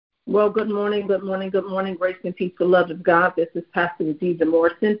Well, good morning, good morning, good morning. Grace and peace, the love of God. This is Pastor Azizah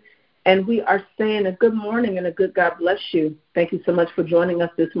Morrison, and we are saying a good morning and a good God bless you. Thank you so much for joining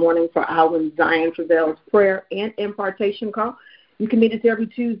us this morning for our Zion Travails prayer and impartation call. You can meet us every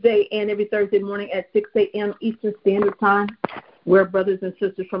Tuesday and every Thursday morning at 6 a.m. Eastern Standard Time, where brothers and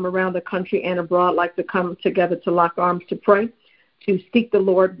sisters from around the country and abroad like to come together to lock arms to pray, to seek the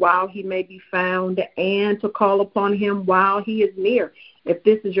Lord while he may be found, and to call upon him while he is near. If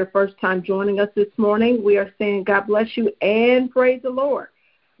this is your first time joining us this morning, we are saying God bless you and praise the Lord.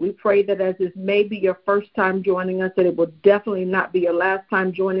 We pray that as this may be your first time joining us, that it will definitely not be your last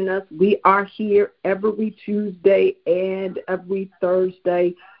time joining us. We are here every Tuesday and every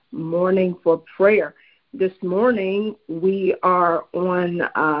Thursday morning for prayer. This morning, we are on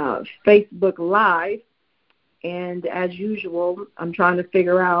Facebook Live. And as usual, I'm trying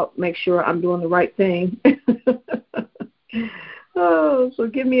to make sure I'm doing the right thing. So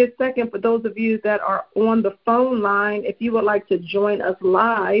give me a second. For those of you that are on the phone line, if you would like to join us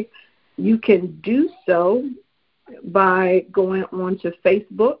live, you can do so by going on to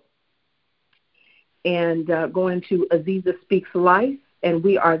Facebook and going to Azizah Speaks Life, and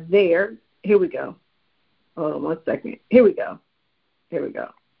we are there. Here we go. Hold on one second. Here we go.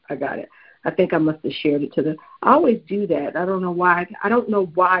 I got it. I think I must have shared it to them. I always do that. I don't know why. I don't know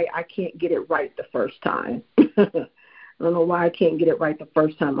why I can't get it right the first time. I don't know why I can't get it right the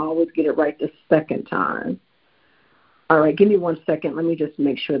first time. I always get it right the second time. All right, give me 1 second. Let me just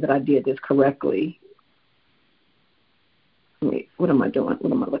make sure that I did this correctly. Wait, what am I doing?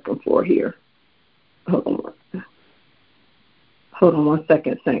 What am I looking for here? Hold on 1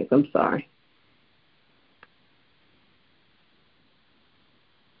 second, Saints. I'm sorry.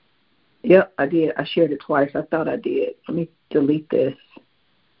 Yep, I did. I shared it twice. I thought I did. Let me delete this.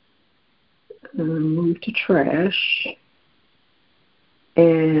 Move to trash.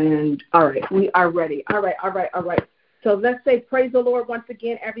 And, all right, we are ready. All right. So let's say praise the Lord once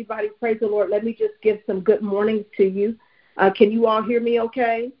again, everybody. Praise the Lord. Let me just give some good mornings to you. Can you all hear me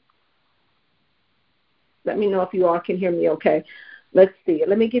okay? Let me know if you all can hear me okay. Let's see.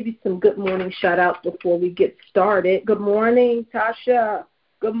 Let me give you some good morning shout-outs before we get started. Good morning, Tasha.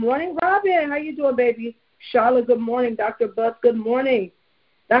 Good morning, Robin. How you doing, baby? Charlotte, good morning. Dr. Buzz, good morning.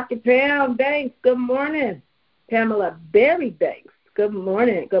 Dr. Pam Banks, good morning. Pamela Berry Banks, good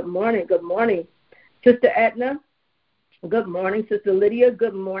morning. Sister Edna, good morning. Sister Lydia,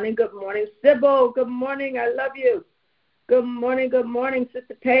 good morning. Sybil, good morning. I love you. Good morning.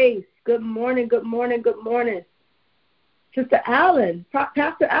 Sister Pace, good morning. Sister Allen,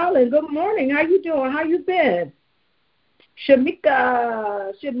 Pastor Allen, good morning. How you doing? How you been?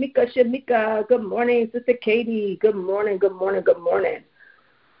 Shamika, good morning. Sister Katie, good morning.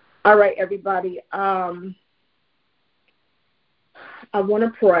 All right, everybody. I want to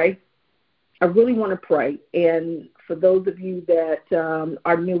pray. I really want to pray. And for those of you that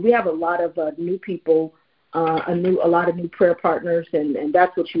are new, we have a lot of new people, a lot of new prayer partners, and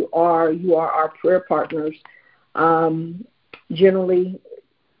that's what you are. You are our prayer partners. Generally,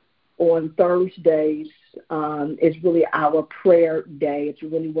 on Thursdays is really our prayer day. It's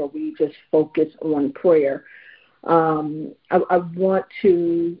really where we just focus on prayer. I want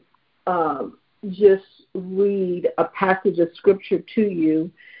to just read a passage of scripture to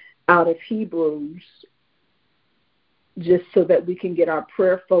you out of Hebrews, just so that we can get our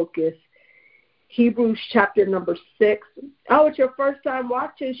prayer focus. Hebrews chapter number 6. Oh, it's your first time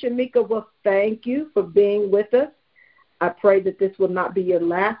watching, Shamika. Well, thank you for being with us. I pray that this will not be your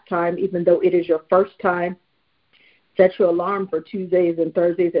last time, even though it is your first time. Set your alarm for Tuesdays and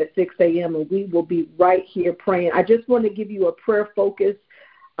Thursdays at 6 a.m., and we will be right here praying. I just want to give you a prayer focus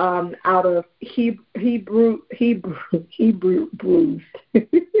out of Hebrews.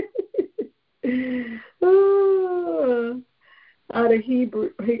 Out of Hebrew.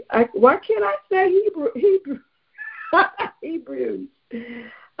 Why can't I say Hebrew? Hebrews.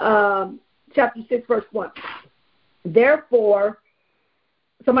 Chapter 6, verse 1. Therefore,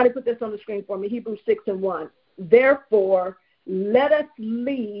 somebody put this on the screen for me, Hebrews 6:1. Therefore, let us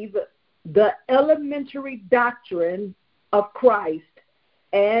leave the elementary doctrine of Christ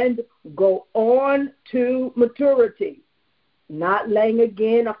and go on to maturity, not laying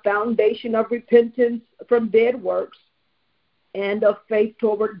again a foundation of repentance from dead works and of faith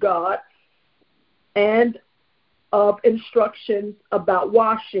toward God, and of instructions about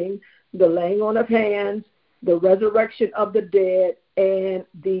washing, the laying on of hands, the resurrection of the dead, and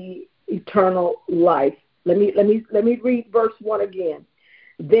the eternal life. Let me read verse 1 again.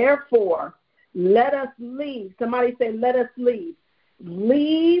 Therefore, let us leave. Somebody say, let us leave.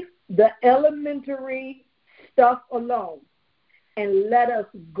 Leave the elementary stuff alone. and let us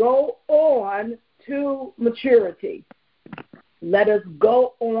go on to maturity. Let us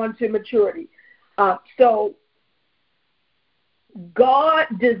go on to maturity. So God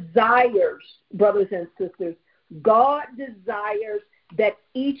desires, brothers and sisters, God desires that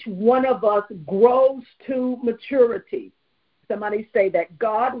each one of us grows to maturity. Somebody say that.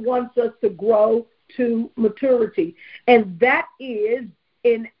 God wants us to grow to maturity. And that is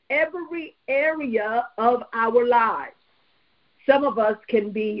in every area of our lives. Some of us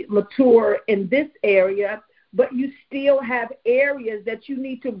can be mature in this area, but you still have areas that you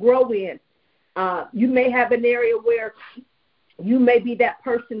need to grow in. You may have an area where you may be that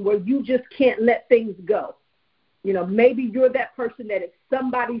person where you just can't let things go. You know, maybe you're that person that if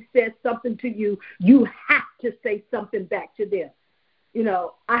somebody says something to you, you have to say something back to them. You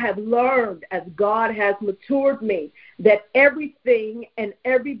know, I have learned as God has matured me that everything and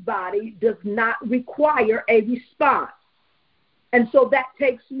everybody does not require a response. And so that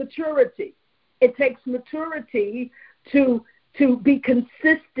takes maturity. It takes maturity to be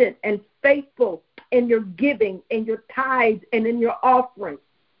consistent and faithful in your giving, in your tithes, and in your offering.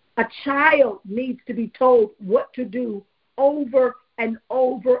 A child needs to be told what to do over and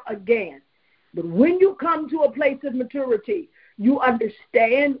over again. But when you come to a place of maturity, you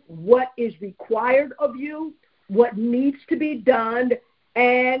understand what is required of you, what needs to be done,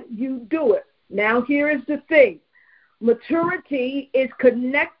 and you do it. Now, here is the thing. Maturity is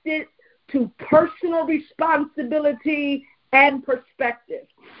connected to personal responsibility and perspective.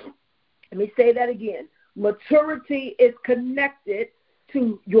 Let me say that again. Maturity is connected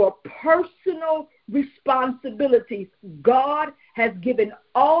to your personal responsibilities. God has given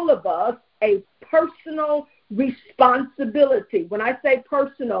all of us a personal responsibility. When I say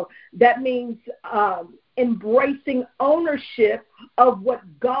personal, that means embracing ownership of what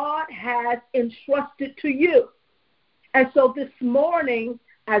God has entrusted to you. And so this morning,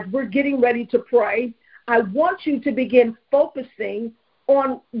 as we're getting ready to pray, I want you to begin focusing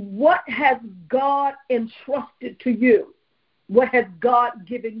on what has God entrusted to you. What has God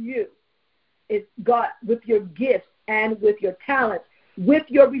given you? It's God with your gifts and with your talents, with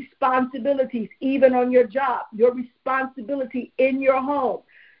your responsibilities, even on your job, your responsibility in your home.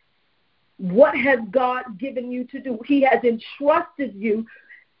 What has God given you to do? He has entrusted you.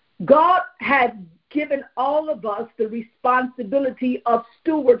 God has given all of us the responsibility of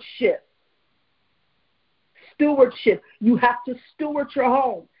stewardship. Stewardship. You have to steward your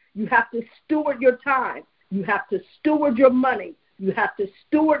home. You have to steward your time. You have to steward your money. You have to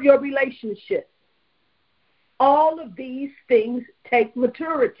steward your relationship. All of these things take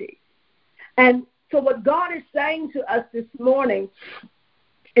maturity. And so what God is saying to us this morning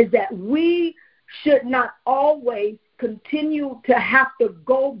is that we should not always continue to have to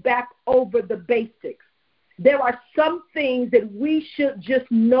go back over the basics. There are some things that we should just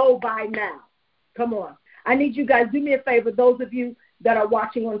know by now. Come on. I need you guys, do me a favor, those of you that are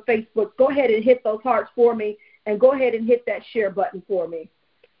watching on Facebook, go ahead and hit those hearts for me and go ahead and hit that share button for me.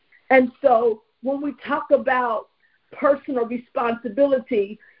 And so when we talk about personal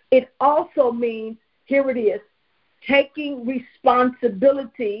responsibility, it also means, here it is, taking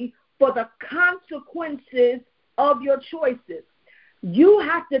responsibility for the consequences of your choices. You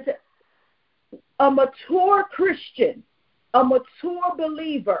have to, a mature Christian, a mature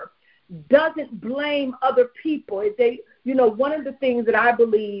believer doesn't blame other people. One of the things that I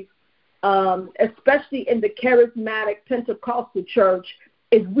believe, especially in the charismatic Pentecostal church,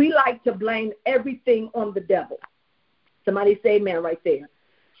 is we like to blame everything on the devil. Somebody say amen right there.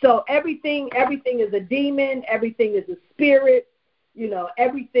 So everything is a demon, everything is a spirit,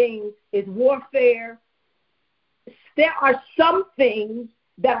 everything is warfare. There are some things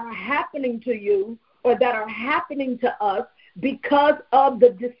that are happening to you or that are happening to us because of the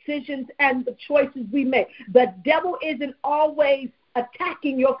decisions and the choices we make. The devil isn't always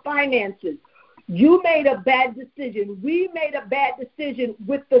attacking your finances. You made a bad decision. We made a bad decision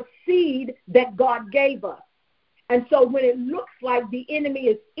with the seed that God gave us. And so when it looks like the enemy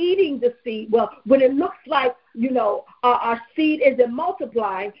is eating the seed, when it looks like, our seed isn't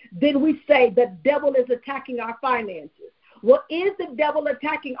multiplying, then we say the devil is attacking our finances. Well, is the devil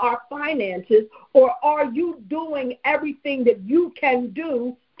attacking our finances, or are you doing everything that you can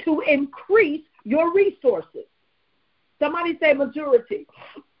do to increase your resources? Somebody say maturity.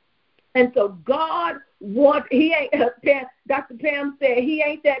 And so God wants, Dr. Pam said he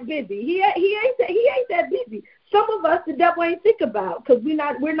ain't that busy. He ain't that busy. Some of us, the devil ain't think about because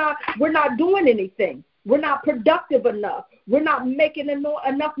we're not doing anything. We're not productive enough. We're not making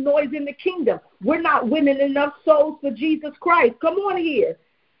enough noise in the kingdom. We're not winning enough souls for Jesus Christ. Come on here.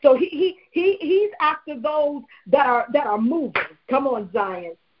 So he's after those that are moving. Come on,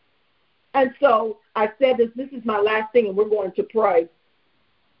 Zion. And so I said this is my last thing, and we're going to pray.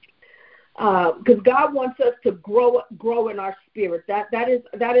 Because God wants us to grow in our spirit. That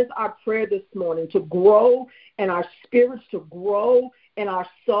is our prayer this morning, to grow in our spirits, to grow in our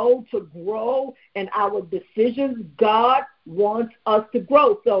soul, to grow in our decisions. God wants us to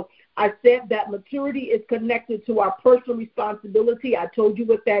grow. So I said that maturity is connected to our personal responsibility. I told you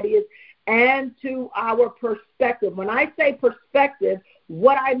what that is, and to our perspective. When I say perspective,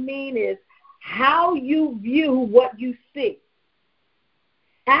 what I mean is how you view what you see.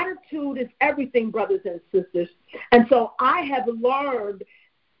 Attitude is everything, brothers and sisters. And so I have learned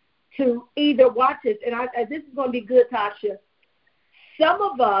to either watch this, and this is going to be good, Tasha. Some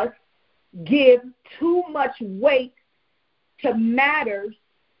of us give too much weight to matters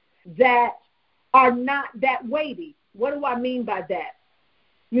that are not that weighty. What do I mean by that?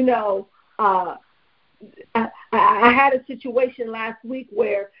 You know, I had a situation last week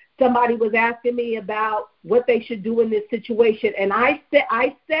where somebody was asking me about what they should do in this situation, and I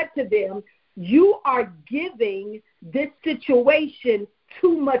said to them, you are giving this situation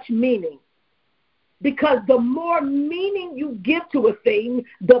too much meaning. Because the more meaning you give to a thing,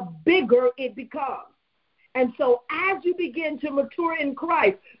 the bigger it becomes. And so as you begin to mature in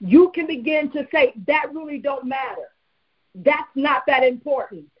Christ, you can begin to say, that really don't matter. That's not that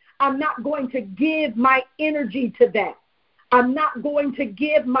important. I'm not going to give my energy to that. I'm not going to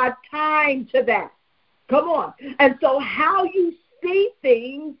give my time to that. Come on. And so how you see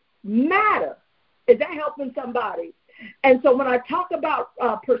things matter. Is that helping somebody? And so when I talk about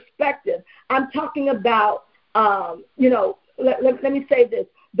perspective, I'm talking about, let me say this.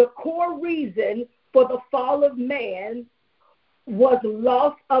 The core reason for the fall of man was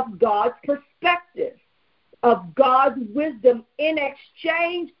loss of God's perspective, of God's wisdom in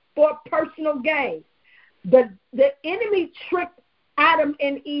exchange for personal gain. The enemy tricked Adam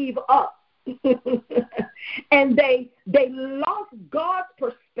and Eve up. And they lost God's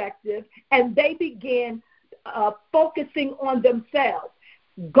perspective, and they began focusing on themselves.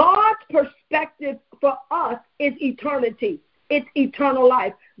 God's perspective for us is eternity. It's eternal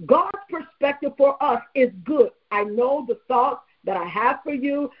life. God's perspective for us is good. I know the thoughts that I have for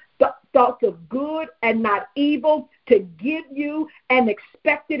you, thoughts of good and not evil, to give you an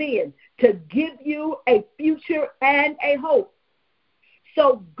expected end, to give you a future and a hope.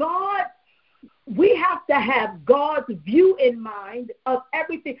 So we have to have God's view in mind of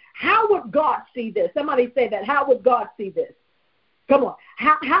everything. How would God see this? Somebody say that. How would God see this? Come on.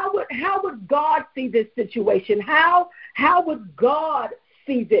 How would God see this situation? How would God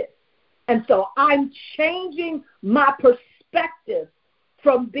see this? And so I'm changing my perspective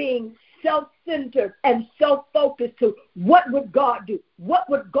from being self-centered and self-focused to what would God do? What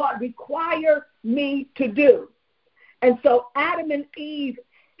would God require me to do? And so Adam and Eve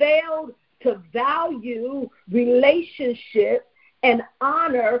failed to value relationship and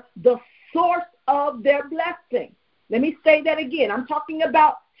honor the source of their blessing. Let me say that again. I'm talking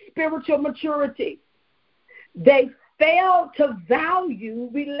about spiritual maturity. They failed to value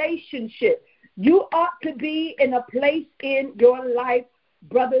relationship. You ought to be in a place in your life,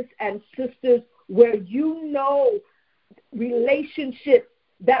 brothers and sisters, where you know relationships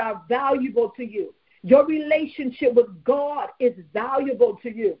that are valuable to you. Your relationship with God is valuable to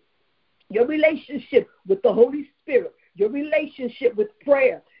you. Your relationship with the Holy Spirit, your relationship with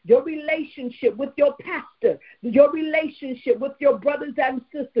prayer, your relationship with your pastor, your relationship with your brothers and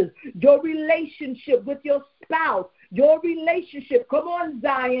sisters, your relationship with your spouse, your relationship. Come on,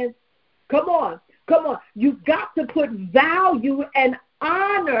 Zion. Come on. You've got to put value and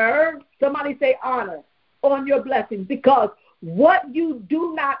honor, somebody say honor, on your blessings, because what you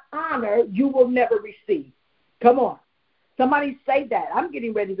do not honor, you will never receive. Come on. Somebody say that. I'm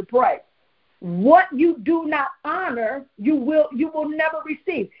getting ready to pray. What you do not honor, you will never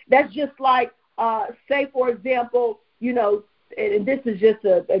receive. That's just like, say, for example, and this is just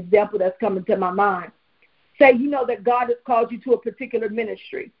an example that's coming to my mind. Say, that God has called you to a particular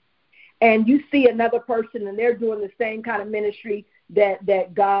ministry, and you see another person, and they're doing the same kind of ministry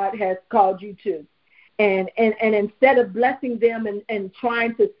that God has called you to. And instead of blessing them and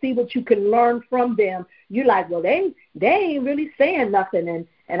trying to see what you can learn from them, you're like, well, they ain't really saying nothing,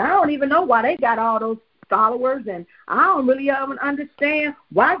 and I don't even know why they got all those followers, and I don't really understand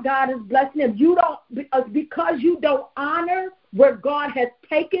why God is blessing them. Because you don't honor where God has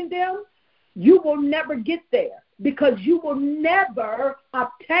taken them, you will never get there, because you will never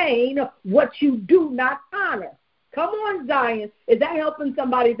obtain what you do not honor. Come on, Zion. Is that helping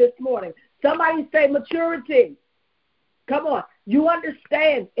somebody this morning? Somebody say maturity. Come on. You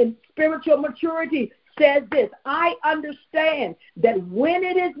understand, in spiritual maturity says this, I understand that when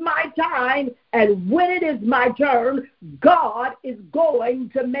it is my time and when it is my turn, God is going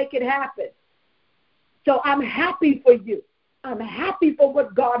to make it happen. So I'm happy for you. I'm happy for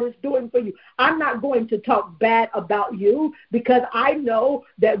what God is doing for you. I'm not going to talk bad about you because I know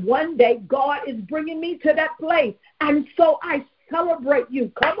that one day God is bringing me to that place. And so I celebrate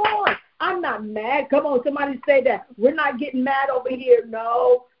you. Come on. I'm not mad. Come on, somebody say that. We're not getting mad over here.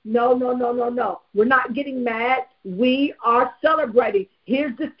 No. We're not getting mad. We are celebrating.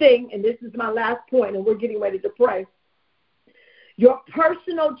 Here's the thing, and this is my last point, and we're getting ready to pray. Your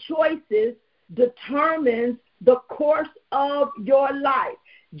personal choices determines the course of your life.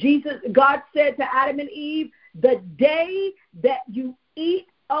 God said to Adam and Eve, the day that you eat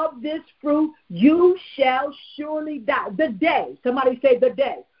of this fruit, you shall surely die. The day. Somebody say the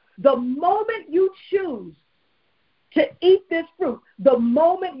day. The moment you choose to eat this fruit, the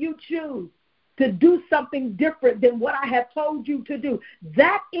moment you choose to do something different than what I have told you to do,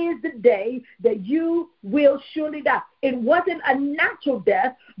 that is the day that you will surely die. It wasn't a natural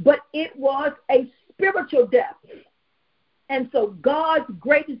death, but it was a spiritual death. And so God's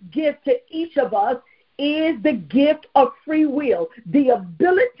greatest gift to each of us is the gift of free will, the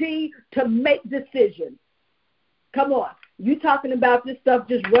ability to make decisions. Come on. You talking about this stuff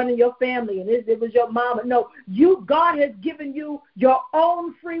just running your family and it was your mama. No, God has given you your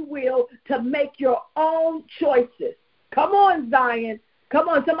own free will to make your own choices. Come on, Zion. Come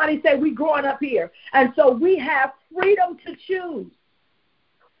on, somebody say we growing up here. And so we have freedom to choose.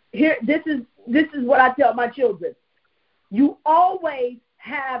 Here, this is what I tell my children. You always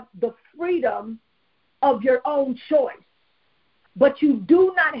have the freedom of your own choice, but you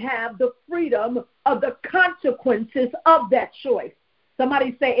do not have the freedom of the consequences of that choice.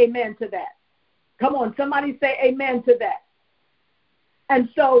 Somebody say amen to that. Come on, somebody say amen to that. And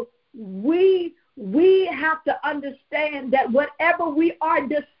so we have to understand that whatever we are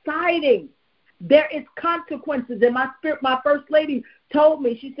deciding, there is consequences. And my first lady told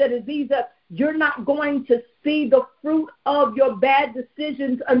me, she said, Azizah, you're not going to see the fruit of your bad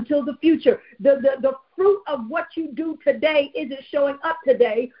decisions until the future. The fruit of what you do today isn't showing up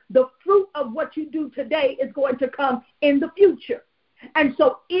today. The fruit of what you do today is going to come in the future. And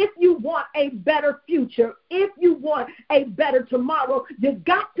so if you want a better future, if you want a better tomorrow, you've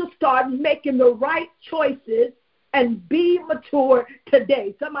got to start making the right choices and be mature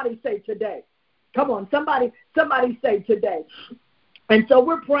today. Somebody say today. Come on, somebody say today. And so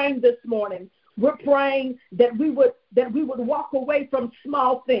we're praying this morning. We're praying that we would walk away from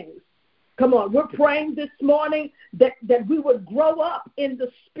small things. Come on, we're praying this morning that we would grow up in the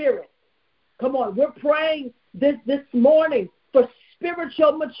Spirit. Come on, we're praying this morning for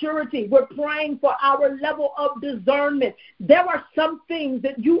spiritual maturity. We're praying for our level of discernment. There are some things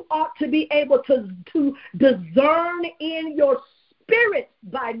that you ought to be able to discern in your spirit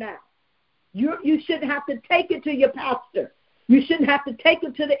by now. You shouldn't have to take it to your pastor. You shouldn't have to take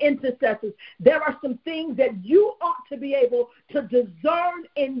it to the intercessors. There are some things that you ought to be able to discern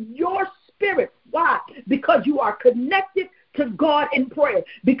in your spirit. Why? Because you are connected to God in prayer.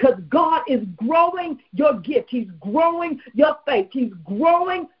 Because God is growing your gift. He's growing your faith. He's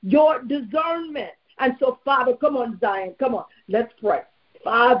growing your discernment. And so, Father, come on, Zion. Come on. Let's pray.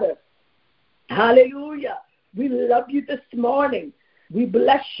 Father, hallelujah. We love you this morning. We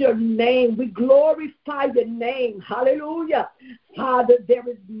bless your name. We glorify your name. Hallelujah. Father, there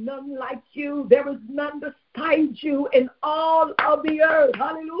is none like you. There is none beside you in all of the earth.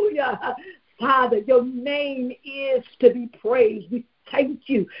 Hallelujah. Father, your name is to be praised. We thank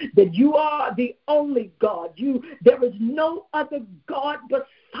you that you are the only God. There is no other God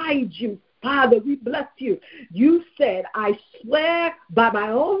beside you. Father, we bless you. You said, I swear by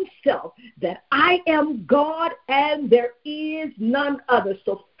my own self that I am God and there is none other.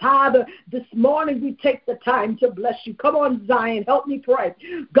 So, Father, this morning we take the time to bless you. Come on, Zion, help me pray.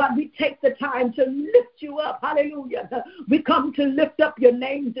 God, we take the time to lift you up. Hallelujah. We come to lift up your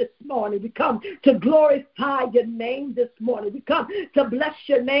name this morning. We come to glorify your name this morning. We come to bless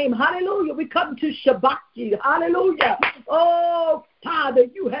your name. Hallelujah. We come to Shabbat you. Hallelujah. Oh, Father,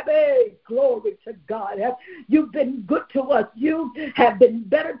 you have a glory to God. You've been good to us. You have been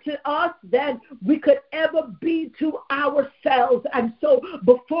better to us than we could ever be to ourselves. And so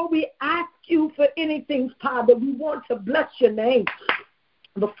before we ask you for anything, Father, we want to bless your name.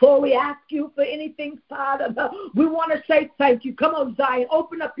 Before we ask you for anything, Father, we want to say thank you. Come on, Zion,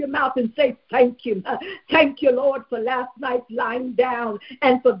 open up your mouth and say thank you. Thank you, Lord, for last night's lying down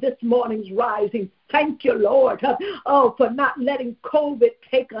and for this morning's rising. Thank you, Lord, for not letting COVID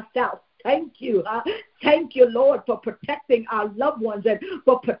take us out. Thank you. thank you, Lord, for protecting our loved ones and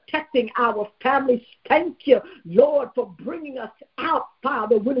for protecting our families. Thank you, Lord, for bringing us out,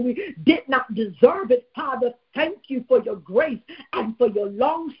 Father, when we did not deserve it. Father, thank you for your grace and for your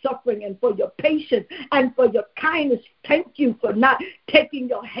long-suffering and for your patience and for your kindness. Thank you for not taking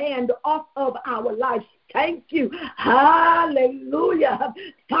your hand off of our lives. Thank you, hallelujah,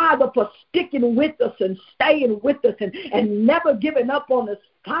 Father, for sticking with us and staying with us and never giving up on us.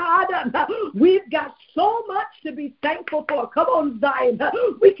 Father, we've got so much to be thankful for. Come on, Zion.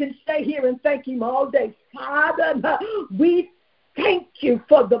 We can stay here and thank him all day. Father, we thank you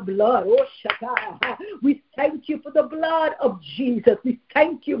for the blood. Oh, Shaddai. We thank you for the blood of Jesus. We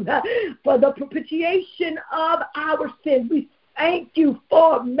thank you for the propitiation of our sins. We thank you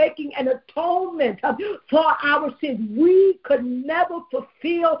for making an atonement for our sins. We could never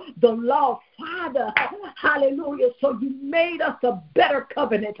fulfill the law, Father. Hallelujah. So you made us a better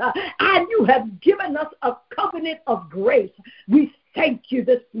covenant, and you have given us a covenant of grace. We thank you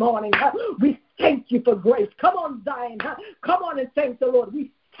this morning. We thank you for grace. Come on, Zion. Come on and thank the Lord. We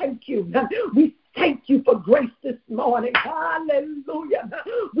thank you. We thank you for grace this morning. Hallelujah.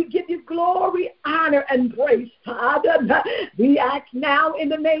 We give you glory, honor, and praise, Father. We ask now in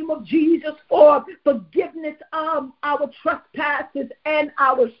the name of Jesus for forgiveness of our trespasses and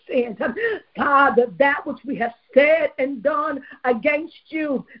our sins. Father, that which we have said and done against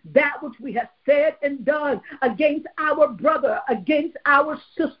you, that which we have said and done against our brother, against our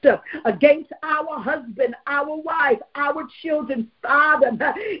sister, against our husband, our wife, our children, Father,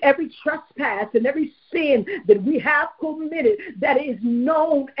 every trespass and every sin that we have committed that is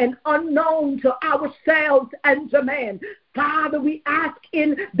known and unknown to ourselves and to man, Father, we ask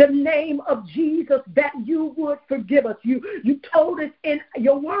in the name of Jesus that you would forgive us. You told us in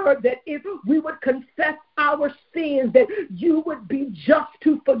your word that if we would confess our sins, that you would be just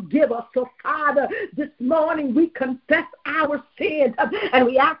to forgive us. So, Father, this morning we confess our sins, and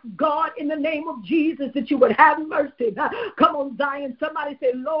we ask God in the name of Jesus that you would have mercy. Come on, Zion. Somebody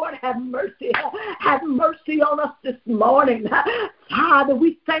say, Lord, have mercy. Have mercy on us this morning. Father,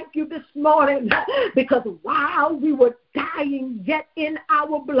 we thank you this morning because while we were dying yet in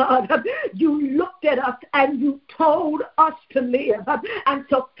our blood, you looked at us and you told us to live. And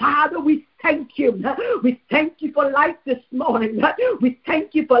so, Father, we thank you. We thank you for life this morning. We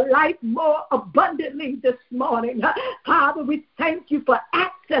thank you for life more abundantly this morning. Father, we thank you for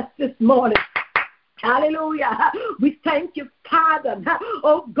access this morning. Hallelujah. We thank you, Father,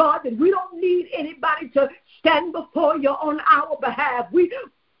 oh God, that we don't need anybody to stand before you on our behalf. We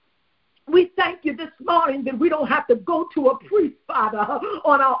thank you this morning that we don't have to go to a priest, Father,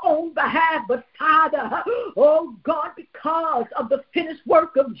 on our own behalf. But, Father, oh God, because of the finished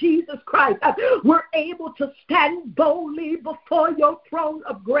work of Jesus Christ, we're able to stand boldly before your throne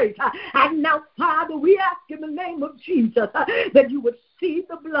of grace. And now, Father, we ask in the name of Jesus that you would see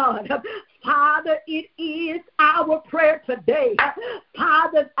the blood. Father, it is our prayer today,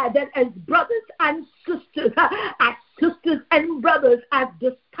 Father, that as brothers and sisters, as sisters and brothers, as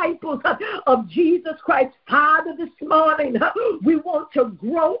disciples of Jesus Christ, Father, this morning, we want to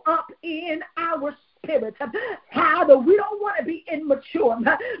grow up in our spirit. Father, we don't want to be immature.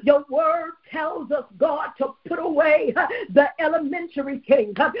 Your word tells us, God, to put away the elementary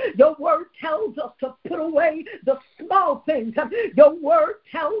things. Your word tells us to put away the small things. Your word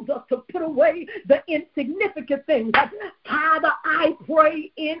tells us to put away the insignificant things. Father, I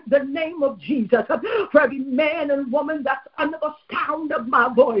pray in the name of Jesus for every man and woman that's under the sound of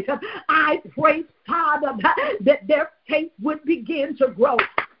my voice. I pray, Father, that their faith would begin to grow.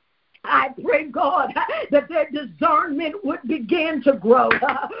 I pray, God, that their discernment would begin to grow.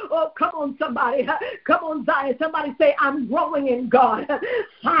 Oh, come on, somebody. Come on, Zion. Somebody say, I'm growing in God.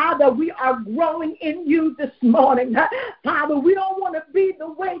 Father, we are growing in you this morning. Father, we don't want to be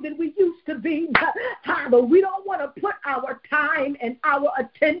the way that we used to be. Father, we don't want to put our time and our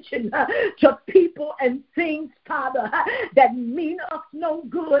attention to people and things, Father, that mean us no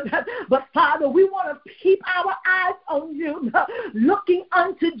good. But, Father, we want to keep our eyes on you, looking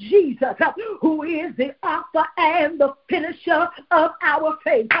unto Jesus, who is the author and the finisher of our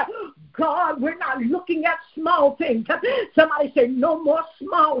faith. God, we're not looking at small things. Somebody say, no more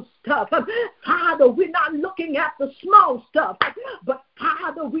small stuff. Father, we're not looking at the small stuff, but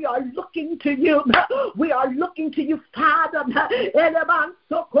Father, we are looking to you. We are looking to you, Father.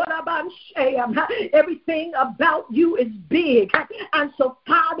 Everything about you is big. And so,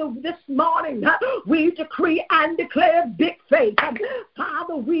 Father, this morning, we decree and declare big faith.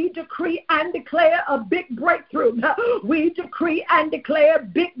 Father, we decree and declare a big breakthrough. We decree and declare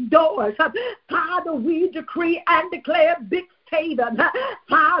big doors. Father, we decree and declare big favor.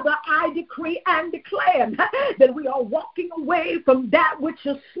 Father, I decree and declare that we are walking away from that which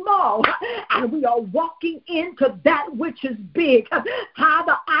is small and we are walking into that which is big.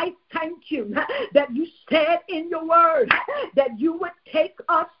 Father, I thank you that you said in your word that you would take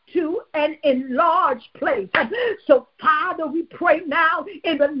us to an enlarged place. So, Father, we pray now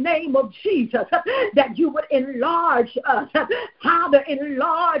in the name of Jesus that you would enlarge us. Father,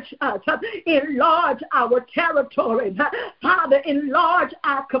 enlarge us. Enlarge our territory. Father, enlarge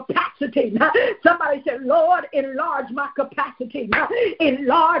our capacity. Somebody said, Lord, enlarge my capacity.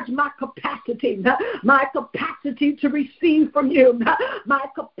 Enlarge my capacity. My capacity to receive from you. My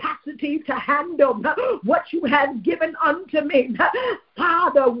capacity to handle what you have given unto me.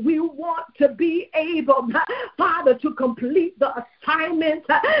 Father, we want to be able, Father, to complete the assignment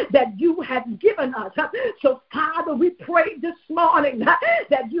that you have given us. So, Father, we pray this morning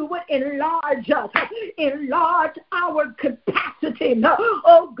that you would enlarge us, enlarge our capacity.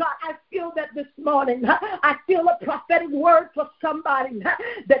 Oh, God, I feel that this morning. I feel a prophetic word for somebody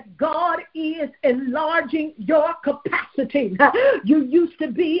that God is enlarging your capacity. You used to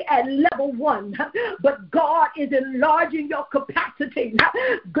be at level 1, but God is enlarging your capacity.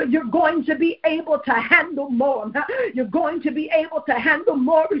 You're going to be able to handle more. You're going to be able to handle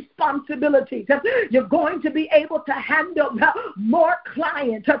more responsibilities. You're going to be able to handle more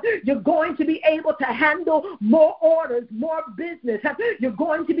clients. You're going to be able to handle more orders, more business. You're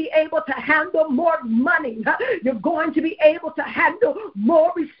going to be able to handle more money. You're going to be able to handle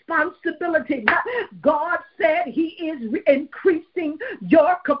more responsibility. God said he is increasing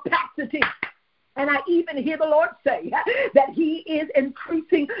your capacity. And I even hear the Lord say that he is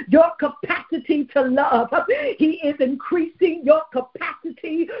increasing your capacity to love. He is increasing your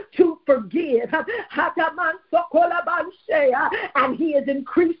capacity to forgive. And he is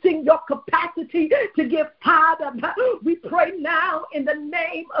increasing your capacity to give. Father, we pray now in the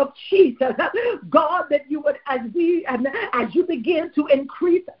name of Jesus, God, that you would, as you begin to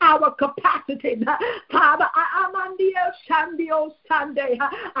increase our capacity. Father, I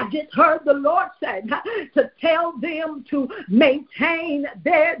just heard the Lord said to tell them to maintain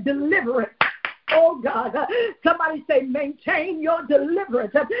their deliverance. Oh, God. Somebody say, maintain your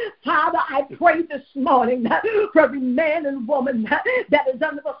deliverance. Father, I pray this morning for every man and woman that is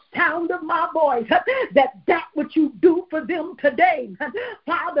under the sound of my voice, that which you do for them today,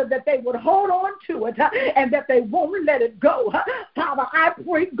 Father, that they would hold on to it and that they won't let it go. Father, I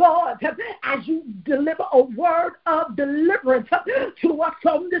pray, God, as you deliver a word of deliverance to us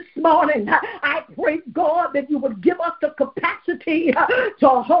on this morning, I pray, God, that you would give us the capacity to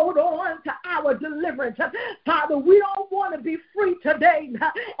hold on to our deliverance. Father, we don't want to be free today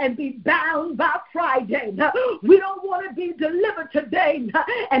and be bound by Friday. We don't want to be delivered today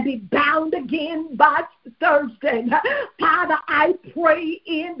and be bound again by Thursday. Father, I pray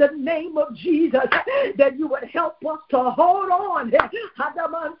in the name of Jesus that you would help us to hold on.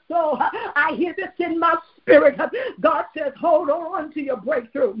 I hear this in my spirit. God says, hold on to your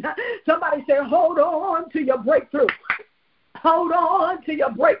breakthrough. Somebody say, hold on to your breakthrough. Hold on to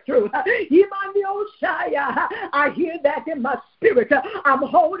your breakthrough. I hear that in my spirit. I'm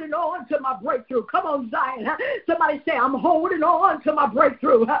holding on to my breakthrough. Come on, Zion. Somebody say, I'm holding on to my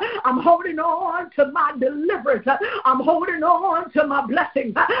breakthrough. I'm holding on to my deliverance. I'm holding on to my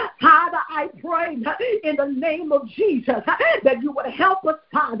blessing. Father, I pray in the name of Jesus that you would help us,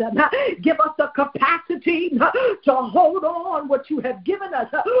 Father. Give us the capacity to hold on what you have given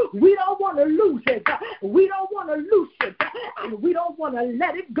us. We don't want to lose it. We don't want to lose it. And we don't want to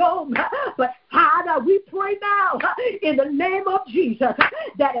let it go. But Father, we pray now in the name of Jesus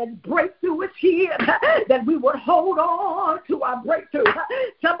that as breakthrough is here, that we would hold on to our breakthrough.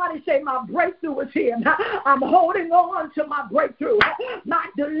 Somebody say, my breakthrough is here. I'm holding on to my breakthrough. My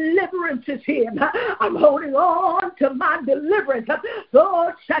deliverance is here. I'm holding on to my deliverance.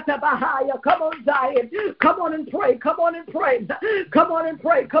 Oh, Shatabahaya. Come on, Zion. Come on and pray. Come on and pray. Come on and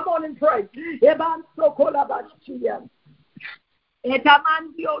pray. Come on and pray. And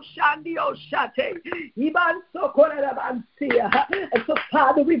so,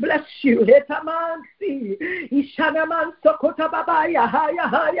 Father, we bless you.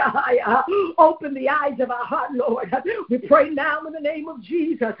 Open the eyes of our heart, Lord. We pray now in the name of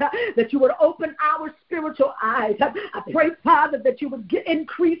Jesus that you would open our spiritual eyes. I pray, Father, that you would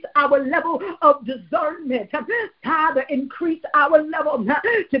increase our level of discernment. Father, increase our level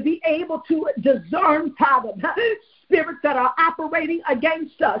to be able to discern, Father, spirits that are operating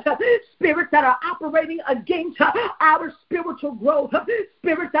against us, spirits that are operating against our spiritual growth,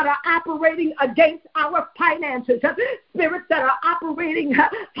 spirits that are operating against our finances, spirits that are operating,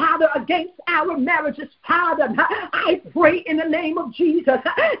 Father, against our marriages. Father, I pray in the name of Jesus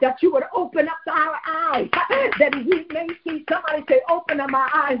that you would open up our eyes, that we may see. Somebody say, open up my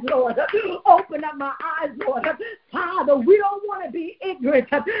eyes, Lord. Open up my eyes, Lord. Father, we don't want to be ignorant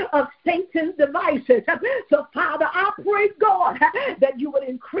of Satan's devices. So, Father, I pray, God, that you would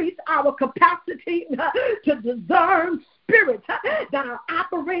increase our capacity to discern spirits that are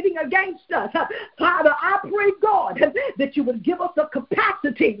operating against us. Father, I pray, God, that you would give us a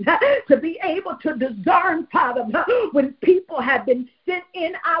capacity to be able to discern, Father, when people have been sent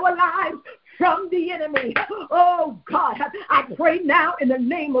in our lives from the enemy. Oh, God, I pray now in the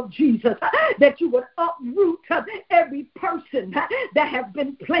name of Jesus that you would uproot every person that has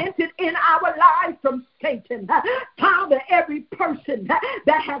been planted in our lives from Satan. Father, every person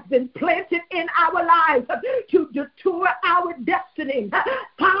that has been planted in our lives to detour our destiny.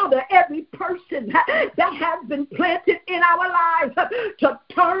 Father, every person that has been planted in our lives to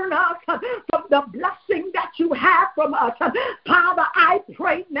turn us from the blessing that you have from us. Father, I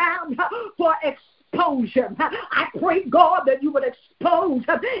pray now for exposure. I pray, God, that you would expose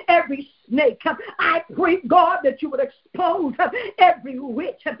every snake. I pray, God, that you would expose every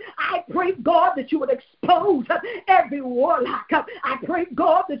witch. I pray, God, that you would expose every warlock. I pray,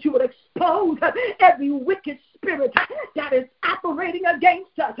 God, that you would expose every wicked spirit that is operating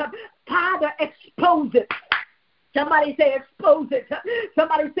against us. Father, expose it. Somebody say expose it.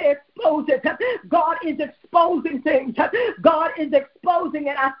 Somebody say expose it. God is exposing things. God is exposing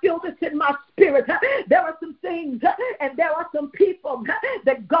it. I feel this in my spirit. There are some things and there are some people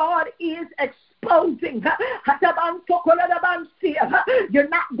that God is exposing. You're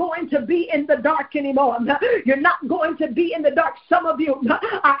not going to be in the dark anymore. You're not going to be in the dark. Some of you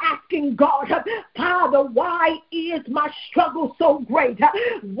are asking God, Father, why is my struggle so great?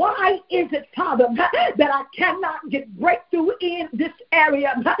 Why is it, Father, that I cannot get breakthrough in this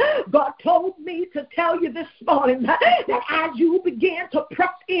area? God told me to tell you this morning that as you begin to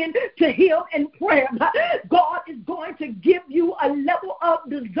press in to Him in prayer, God is going to give you a level of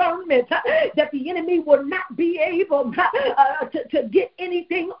discernment that the enemy will not be able to get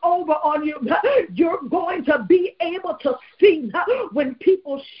anything over on you. You're going to be able to see when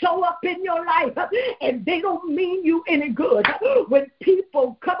people show up in your life and they don't mean you any good. When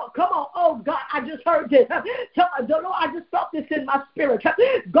people come on, oh God, I just heard this. I just felt this in my spirit.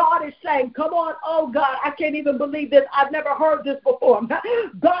 God is saying, come on, oh God, I can't even believe this. I've never heard this before.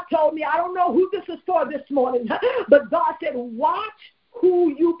 God told me, I don't know who this is for this morning, but God said, watch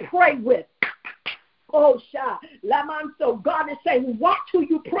who you pray with. Oh, Lamanso. God is saying, watch who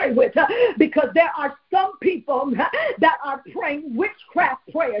you pray with, because there are some people that are praying witchcraft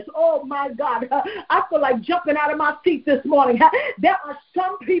prayers. Oh, my God. I feel like jumping out of my seat this morning. There are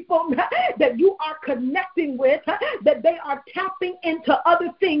some people that you are connecting with, that they are tapping into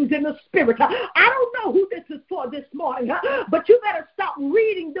other things in the spirit. I don't know who this is for this morning, but you better stop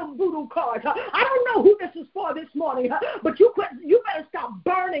reading them voodoo cards. I don't know who this is for this morning, but you better stop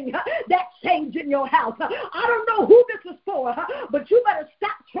burning that sage in your house. I don't know who this is for, but you better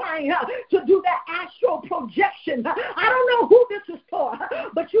stop trying to do that astral projection. I don't know who this is for,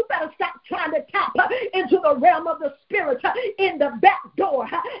 but you better stop trying to tap into the realm of the spirit in the back door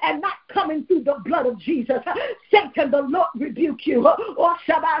and not coming through the blood of Jesus. Satan, the Lord rebuke you. Oh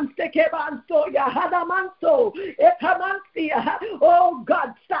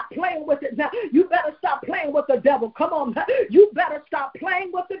God, stop playing with it now. You better stop playing with the devil. Come on. You better stop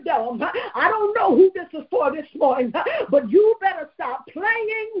playing with the devil. I don't know who this is for this morning, but you better stop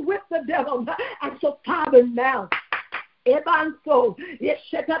playing with the devil. And so, Father, now, Father,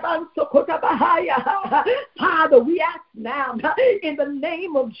 we ask now in the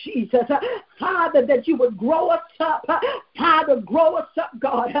name of Jesus, Father, that you would grow us up. Father, grow us up,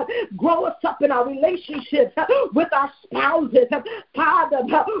 God. Grow us up in our relationships with our spouses. Father,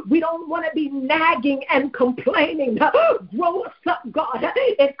 we don't want to be nagging and complaining. Grow us up, God,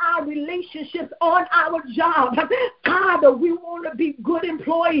 in our relationships on our job. Father, we want to be good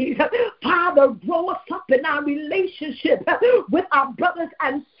employees. Father, grow us up in our relationships with our brothers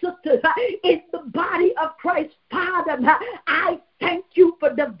and sisters in the body of Christ. Father, I thank you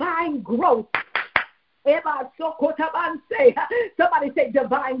for divine growth. Somebody say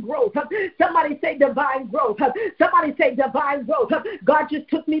divine growth. Somebody say divine growth. Somebody say divine growth. God just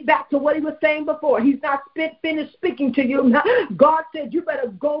took me back to what He was saying before. He's not finished speaking to you. God said you better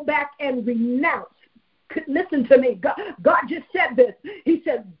go back and renounce. Listen to me. God just said this. He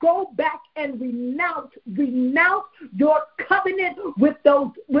said, go back and renounce your covenant with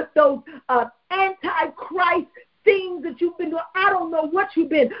those antichrist things that you've been doing. I don't know what you've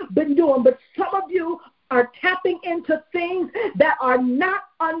been doing, but some of you are tapping into things that are not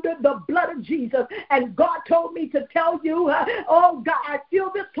under the blood of Jesus. And God told me to tell you, oh God, I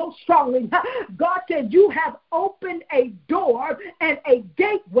feel this so strongly. God said you have opened a door and a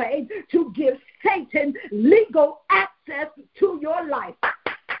gateway to give Satan legal access to your life.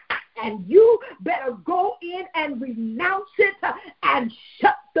 And you better go in and renounce it and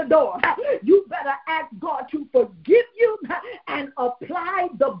shut the door. You better ask God to forgive you and apply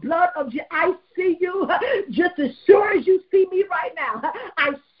the blood of Jesus. I see you just as sure as you see me right now.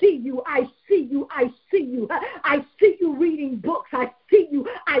 I see you. I see you. I see you. I see you reading books. I see you.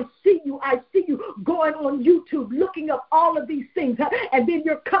 I see you. I see you going on YouTube, looking up all of these things. And then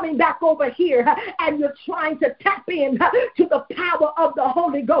you're coming back over here and you're trying to tap in to the power of the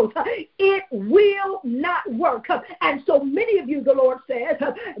Holy Ghost. It will not work. And so many of you, the Lord says,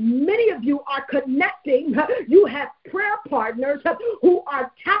 many of you are connecting. You have prayer partners who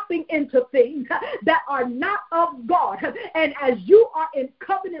are tapping into things that are not of God. And as you are in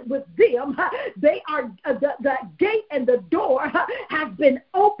covenant with them, they are the gate and the door has been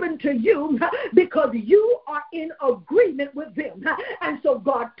open to you because you are in agreement with them. And so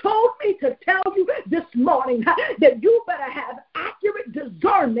God told me to tell you this morning that you better have accurate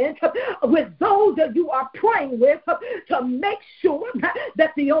discernment with those that you are praying with to make sure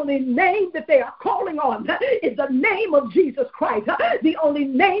that the only name that they are calling on is the name of Jesus Christ. The only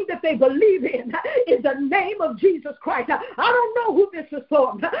name that they believe in is the name of Jesus Christ. I don't know who this is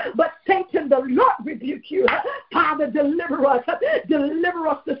for, but Satan, the Lord rebuke you. Father, deliver us. Deliver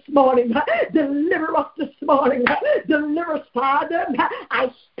us this morning. Deliver us this morning. Deliver us, Father.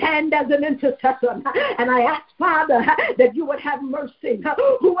 I stand as an intercessor, and I ask, Father, that you would have mercy.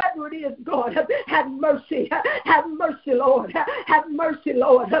 Whoever it is, God, have mercy. Have mercy, Lord. Have mercy,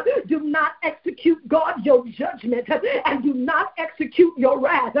 Lord. Do not execute, God, your judgment, and do not execute your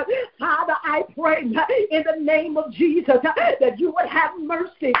wrath. Father, I pray in the name of Jesus that you would have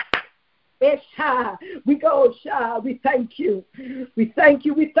mercy. We go, we thank you. We thank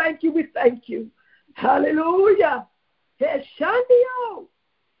you. We thank you. We thank you. Hallelujah.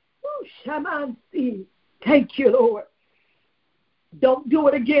 Thank you, Lord. Don't do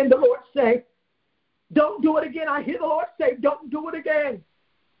it again, the Lord say. Don't do it again. I hear the Lord say, don't do it again.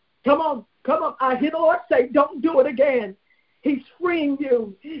 Come on, come on. I hear the Lord say, don't do it again. He's freeing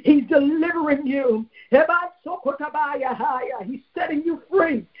you. He's delivering you. He's setting you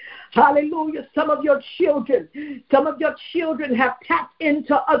free. Hallelujah. Some of your children have tapped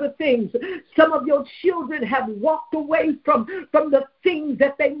into other things. Some of your children have walked away from the things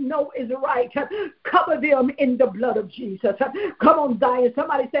that they know is right. Cover them in the blood of Jesus. Come on, Zion.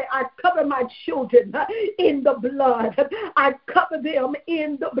 Somebody say, I cover my children in the blood. I cover them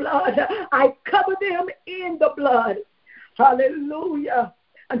in the blood. I cover them in the blood. Hallelujah.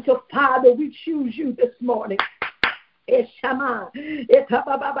 And so, Father, we choose you this morning. Come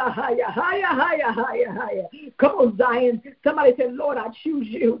on, Zion. Somebody say, Lord, I choose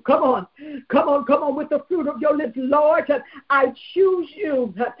you. Come on. Come on, come on with the fruit of your lips. Lord, I choose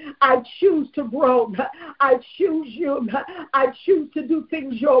you. I choose to grow. I choose you. I choose to do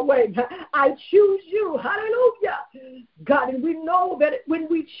things your way. I choose you. Hallelujah. God, and we know that when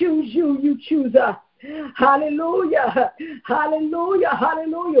we choose you, you choose us. Hallelujah. Hallelujah.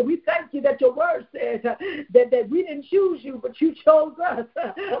 Hallelujah. We thank you that your word says that we didn't choose you, but you chose us.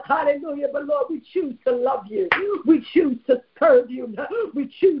 Hallelujah. But Lord, we choose to love you. We choose to serve you. We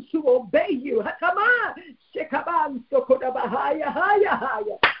choose to obey you. Come on.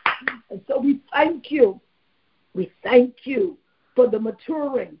 And so we thank you. We thank you for the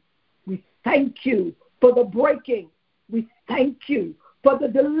maturing. We thank you for the breaking. We thank you for the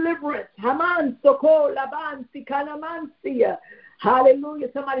deliverance. Hallelujah.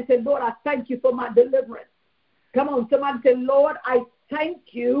 Somebody said, Lord, I thank you for my deliverance. Come on. Somebody said, Lord, I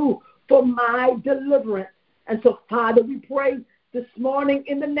thank you for my deliverance. And so, Father, we pray this morning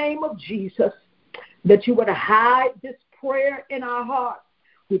in the name of Jesus that you would hide this prayer in our hearts.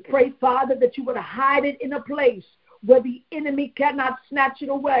 We pray, Father, that you would hide it in a place where the enemy cannot snatch it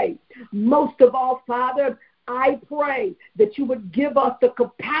away. Most of all, Father, I pray that you would give us the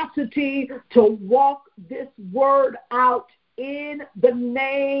capacity to walk this word out in the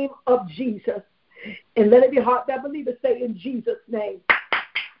name of Jesus. And let every heart that believes say in Jesus' name.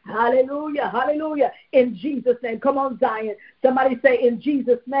 Hallelujah, hallelujah, in Jesus' name. Come on, Zion. Somebody say in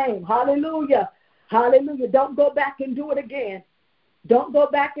Jesus' name. Hallelujah, hallelujah. Don't go back and do it again. Don't go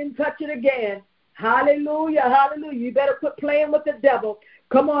back and touch it again. Hallelujah, hallelujah. You better quit playing with the devil.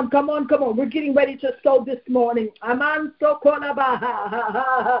 Come on, come on, come on. We're getting ready to sow this morning.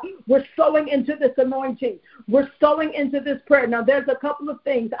 We're sowing into this anointing. We're sowing into this prayer. Now, there's a couple of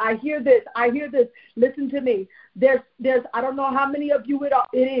things. I hear this. Listen to me. There's. I don't know how many of you it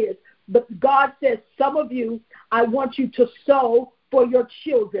is, but God says some of you, I want you to sow for your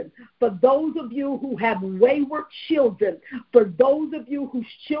children. For those of you who have wayward children, for those of you whose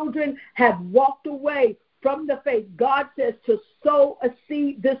children have walked away from the faith, God says to sow a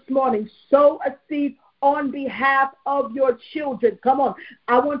seed this morning. Sow a seed on behalf of your children. Come on.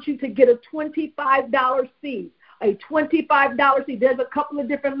 I want you to get a $25 seed. A $25 seed. There's a couple of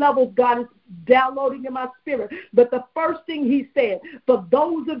different levels God is downloading in my spirit. But the first thing he said, for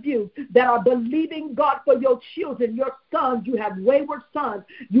those of you that are believing God for your children, your sons, you have wayward sons,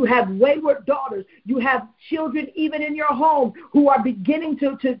 you have wayward daughters, you have children even in your home who are beginning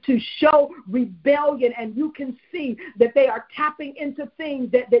to show rebellion, and you can see that they are tapping into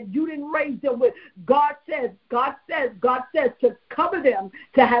things that you didn't raise them with. God says to cover them,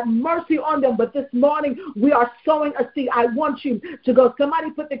 to have mercy on them. But this morning we are sowing a seed. I want you to go.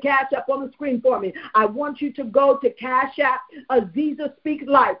 Somebody put the cash up on the screen for me. I want you to go to Cash App Azizah Speaks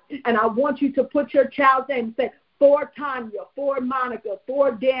Life, and I want you to put your child's name and say, for Tanya, for Monica,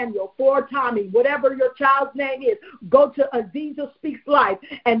 for Daniel, for Tommy, whatever your child's name is. Go to Azizah Speaks Life,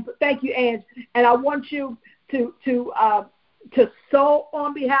 and thank you, Ange. And I want you to sow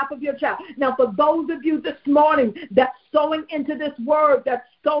on behalf of your child. Now, for those of you this morning that's sowing into this word, that's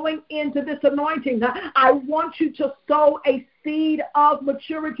sowing into this anointing, I want you to sow a seed of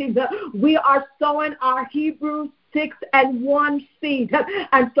maturity. We are sowing our Hebrews 6 and 1 seed.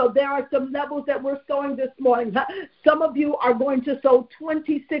 And so there are some levels that we're sowing this morning. Some of you are going to sow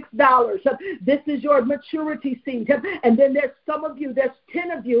 $26. This is your maturity seed. And then there's some of you, there's 10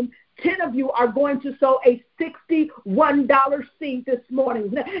 of you. 10 of you are going to sow a $61 seed this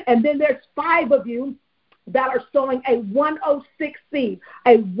morning. And then there's 5 of you that are sowing a 106 seed,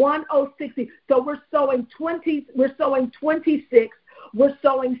 a 106 seed. So we're sowing 26, we're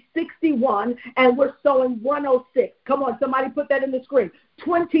sowing 61, and we're sowing 106. Come on, somebody put that in the screen.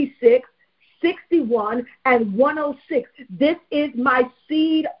 26, 61, and 106. This is my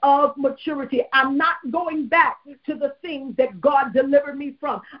seed of maturity. I'm not going back to the things that God delivered me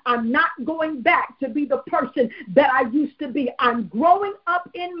from. I'm not going back to be the person that I used to be. I'm growing up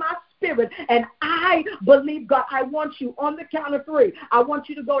in my spirit, and I believe God. I want you, on the count of 3, I want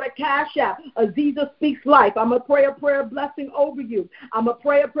you to go to Cash App Azizah Speaks Life. I'm going to pray a prayer blessing over you. I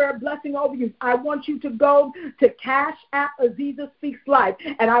want you to go to Cash App Azizah Speaks Life,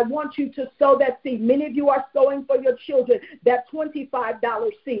 and I want you to sow that seed. Many of you are sowing for your children, that $25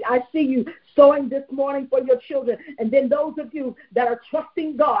 seed. I see you sowing this morning for your children. And then those of you that are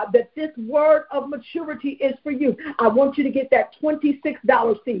trusting God that this word of maturity is for you, I want you to get that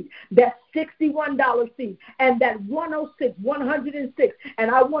 $26 seed, that $61 seed, and that 106.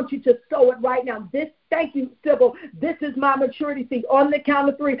 And I want you to sow it right now. Thank you, Sybil. This is my maturity seed. On the count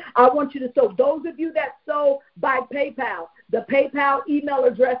of 3, I want you to sow. Those of you that sow by PayPal, the PayPal email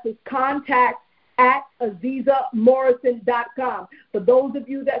address is contact@AzizahMorrison.com. For those of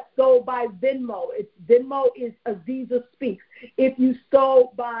you that sow by Venmo, Venmo is Azizah Speaks. If you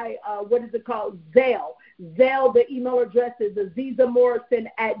sow by, Zelle, the email address is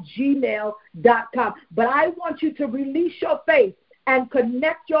AzizahMorrison@gmail.com. But I want you to release your faith and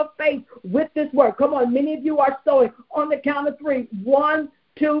connect your faith with this word. Come on, many of you are sowing. On the count of 3, 1,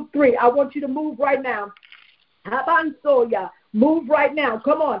 2, 3. I want you to move right now. Habansoya. Move right now.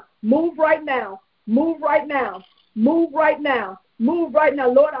 Come on. Move right now. Move right now. Move right now. Move right now.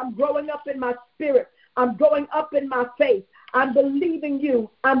 Lord, I'm growing up in my spirit. I'm growing up in my faith. I'm believing you.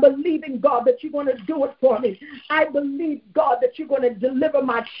 I'm believing, God, that you're going to do it for me. I believe, God, that you're going to deliver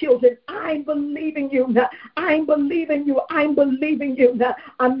my children. I'm believing you. I'm believing you. I'm believing you.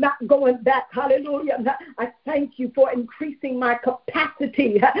 I'm not going back. Hallelujah. I thank you for increasing my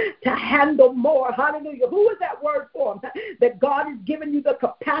capacity to handle more. Hallelujah. Who is that word for? That God has given you the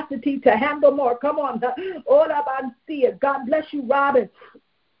capacity to handle more. Come on. God bless you, Robin.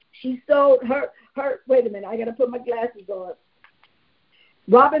 She sold her, wait a minute, I got to put my glasses on.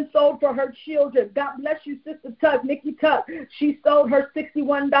 Robin sold for her children. God bless you, Sister Tuck, Nikki Tuck. She sold her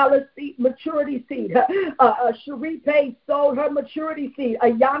 $61 seed, maturity seed. Cherie Pace sold her maturity seed.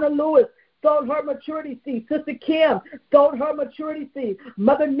 Ayana Lewis sold her maturity seed. Sister Kim sold her maturity seed.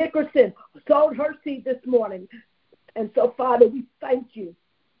 Mother Nickerson sold her seed this morning. And so, Father, we thank you.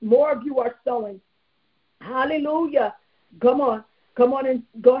 More of you are sowing. Hallelujah. Come on and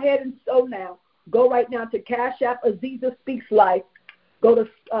go ahead and sow now. Go right now to Cash App Azizah Speaks Life. go to,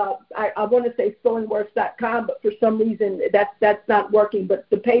 I want to say sewingworks.com, but for some reason that's not working. But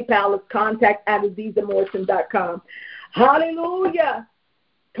the PayPal is contact@AzizahMorrison.com. Hallelujah.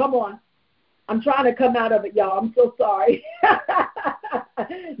 Come on. I'm trying to come out of it, y'all. I'm so sorry.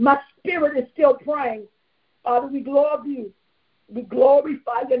 My spirit is still praying. Father, we glorify you. We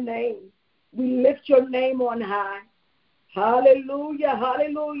glorify your name. We lift your name on high. Hallelujah,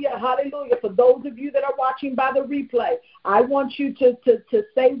 hallelujah, hallelujah. For those of you that are watching by the replay, I want you to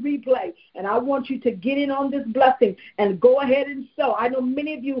say replay, and I want you to get in on this blessing and go ahead and sow. I know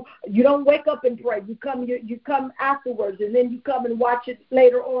many of you don't wake up and pray. You come afterwards, and then you come and watch it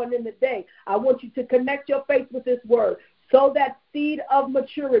later on in the day. I want you to connect your faith with this word. Sow that seed of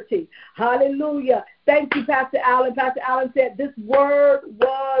maturity. Hallelujah. Thank you, Pastor Allen. Pastor Allen said, this word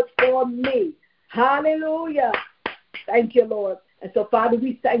was for me. Hallelujah. Thank you, Lord. And so, Father,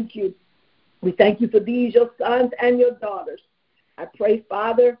 we thank you. We thank you for these, your sons and your daughters. I pray,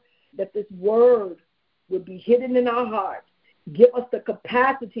 Father, that this word would be hidden in our hearts. Give us the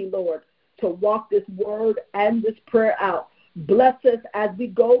capacity, Lord, to walk this word and this prayer out. Bless us as we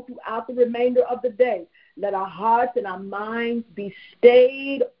go throughout the remainder of the day. Let our hearts and our minds be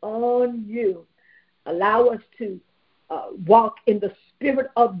stayed on you. Allow us to walk in the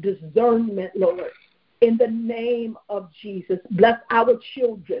spirit of discernment, Lord. In the name of Jesus, bless our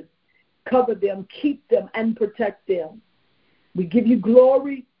children. Cover them, keep them, and protect them. We give you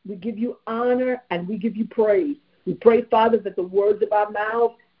glory, we give you honor, and we give you praise. We pray, Father, that the words of our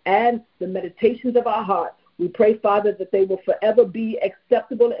mouth and the meditations of our heart, we pray, Father, that they will forever be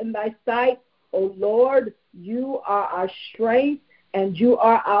acceptable in thy sight. Oh, Lord, you are our strength, and you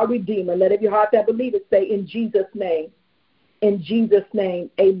are our Redeemer. Let every heart that believes say, in Jesus' name. In Jesus'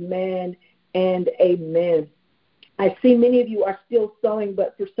 name, amen and amen. I see many of you are still sewing,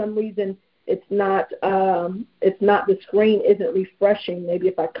 but for some reason it's not the screen isn't refreshing. Maybe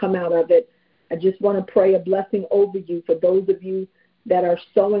if I come out of it, I just want to pray a blessing over you for those of you that are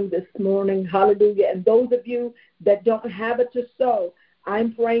sewing this morning. Hallelujah. And those of you that don't have it to sew,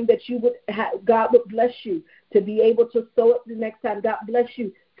 I'm praying that you would God would bless you to be able to sow it the next time. God bless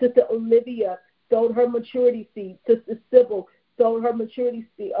you. Sister Olivia sowed her maturity seed. Sister Sybil sowed her maturity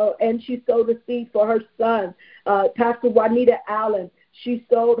seed, and she sowed a seed for her son. Pastor Juanita Allen, she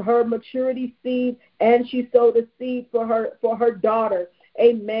sowed her maturity seed, and she sowed a seed for her daughter.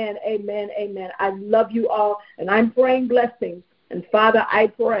 Amen, amen, amen. I love you all, and I'm praying blessings. And Father, I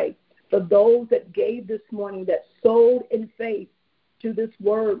pray for those that gave this morning, that sowed in faith to this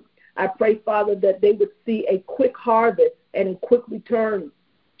word. I pray, Father, that they would see a quick harvest and a quick return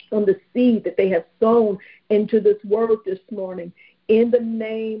on the seed that they have sown into this word this morning. In the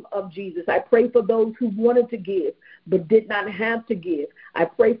name of Jesus, I pray for those who wanted to give but did not have to give. I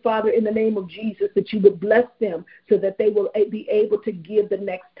pray, Father, in the name of Jesus, that you would bless them so that they will be able to give the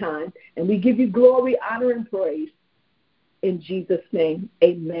next time. And we give you glory, honor, and praise. In Jesus' name,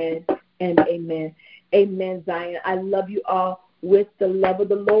 amen and amen. Amen, Zion. I love you all with the love of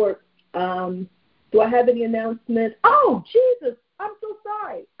the Lord. Do I have any announcements? Oh, Jesus. I'm so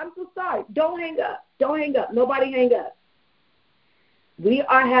sorry. Don't hang up. Nobody hang up. We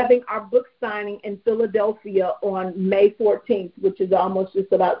are having our book signing in Philadelphia on May 14th, which is almost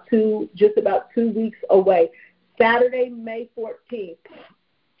just about 2 weeks away. Saturday, May 14th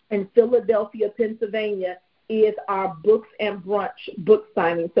in Philadelphia, Pennsylvania is our Books and Brunch book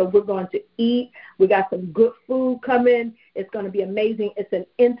signing. So we're going to eat. We got some good food coming. It's going to be amazing. It's an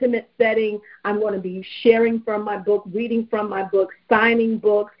intimate setting. I'm going to be sharing from my book, reading from my book, signing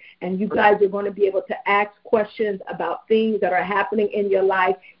books, and you guys are going to be able to ask questions about things that are happening in your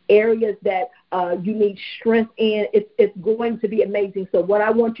life, areas that you need strength in. It's going to be amazing. So what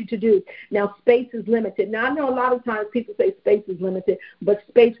I want you to do, now space is limited. Now I know a lot of times people say space is limited, but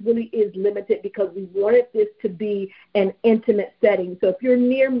space really is limited because we wanted this to be an intimate setting. So if you're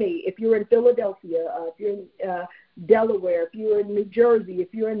near me, if you're in Philadelphia, if you're in Delaware, if you're in New Jersey,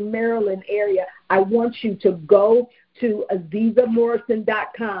 if you're in Maryland area, I want you to go to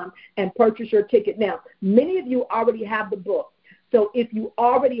AzizahMorrison.com and purchase your ticket. Now, many of you already have the book. So if you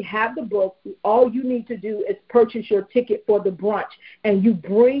already have the book, all you need to do is purchase your ticket for the brunch, and you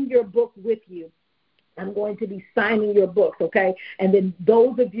bring your book with you. I'm going to be signing your books, okay? And then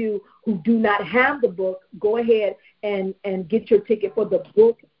those of you who do not have the book, go ahead and get your ticket for the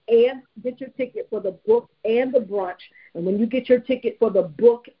book and get your ticket for the book and the brunch. And when you get your ticket for the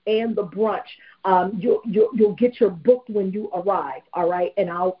book and the brunch, you'll get your book when you arrive, all right? And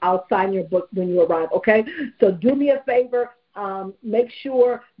I'll sign your book when you arrive, okay? So do me a favor. Make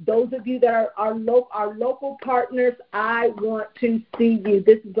sure those of you that are our local partners, I want to see you.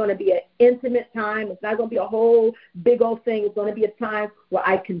 This is going to be an intimate time. It's not going to be a whole big old thing. It's going to be a time where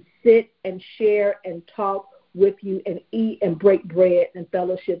I can sit and share and talk with you and eat and break bread and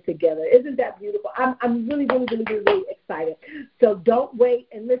fellowship together. Isn't that beautiful? I'm really, really, really, really, really excited. So don't wait.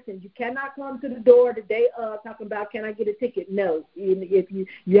 And listen, you cannot come to the door the day of talking about, can I get a ticket? No. If you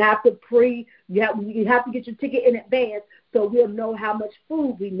have to you have to get your ticket in advance so we'll know how much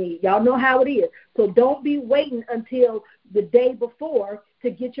food we need. Y'all know how it is. So don't be waiting until the day before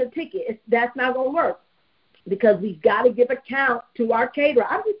to get your ticket. That's not going to work. Because we've got to give account to our caterer.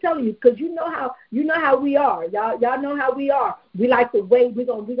 I'm just telling you, because you know how we are. Y'all know how we are. We like to wait. We're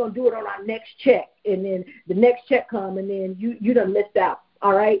gonna do it on our next check, and then the next check come, and then you done missed out.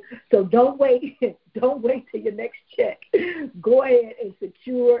 All right. So don't wait. Don't wait till your next check. Go ahead and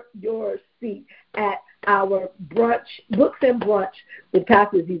secure your seat at our brunch, Books and Brunch with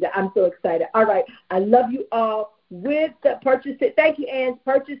Pastor Azizah. I'm so excited. All right. I love you all. With the purchase, thank you, Ange.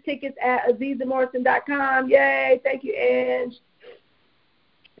 Purchase tickets at AzizahMorrison.com. Yay! Thank you, Ange.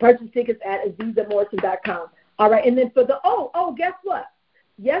 Purchase tickets at AzizahMorrison.com. All right, and then for the guess what?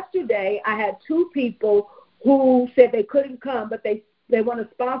 Yesterday I had 2 people who said they couldn't come, but they want to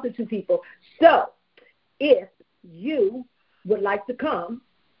sponsor 2 people. So if you would like to come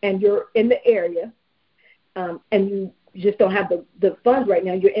and you're in the area and you just don't have the funds right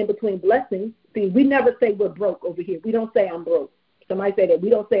now, you're in between blessings. See, we never say we're broke over here. We don't say I'm broke. Somebody say that. We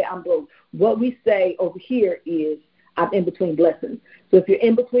don't say I'm broke. What we say over here is I'm in between blessings. So if you're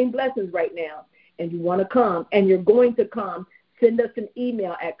in between blessings right now and you want to come and you're going to come, send us an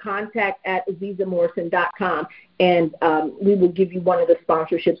email at contact@AzizahMorrison.com, and we will give you one of the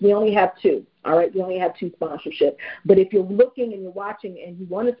sponsorships. We only have 2, all right? We only have 2 sponsorships. But if you're looking and you're watching and you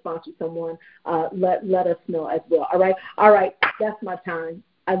want to sponsor someone, let us know as well, all right? All right, that's my time.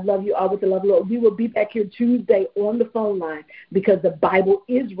 I love you all with the love of the Lord. We will be back here Tuesday on the phone line because the Bible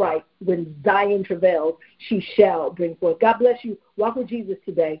is right. When Zion travails, she shall bring forth. God bless you. Walk with Jesus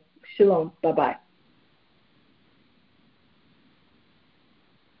today. Shalom. Bye-bye.